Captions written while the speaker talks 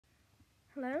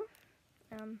Hello,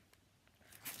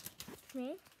 it's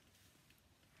me.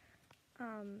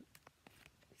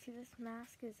 See, this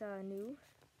mask is new,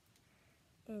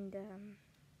 and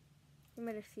you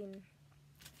might have seen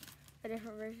a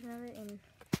different version of it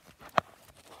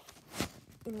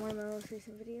in one of my most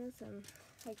recent videos.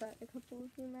 I got a couple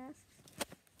of new masks,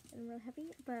 and I'm really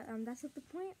happy. But that's not the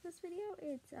point of this video.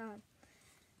 It's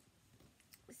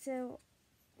so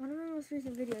one of my most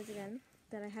recent videos again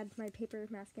that I had my paper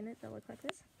mask in it that looked like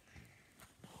this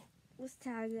was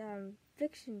tagged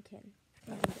FictionKin,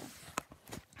 and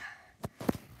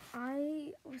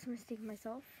I was mistaking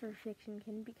myself for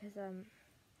FictionKin because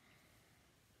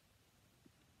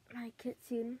my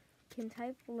kitsune kin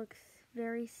type looks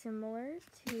very similar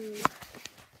to,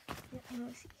 let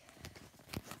me see,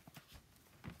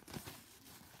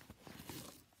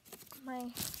 my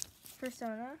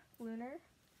persona, Lunar.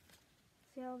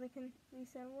 See how they can be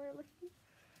similar looking?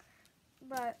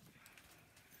 But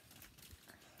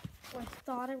I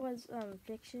thought it was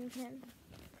FictionKin,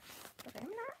 but I'm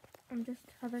not. I'm just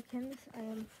other kins. I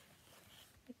am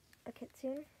a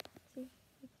kitsune. See?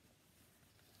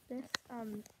 This,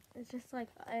 it's just like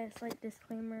a slight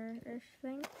disclaimer-ish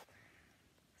thing.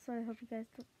 So I hope you guys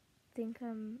don't think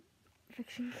I'm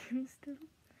FictionKin still.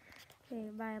 Okay,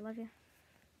 bye. I love you.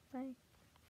 Bye.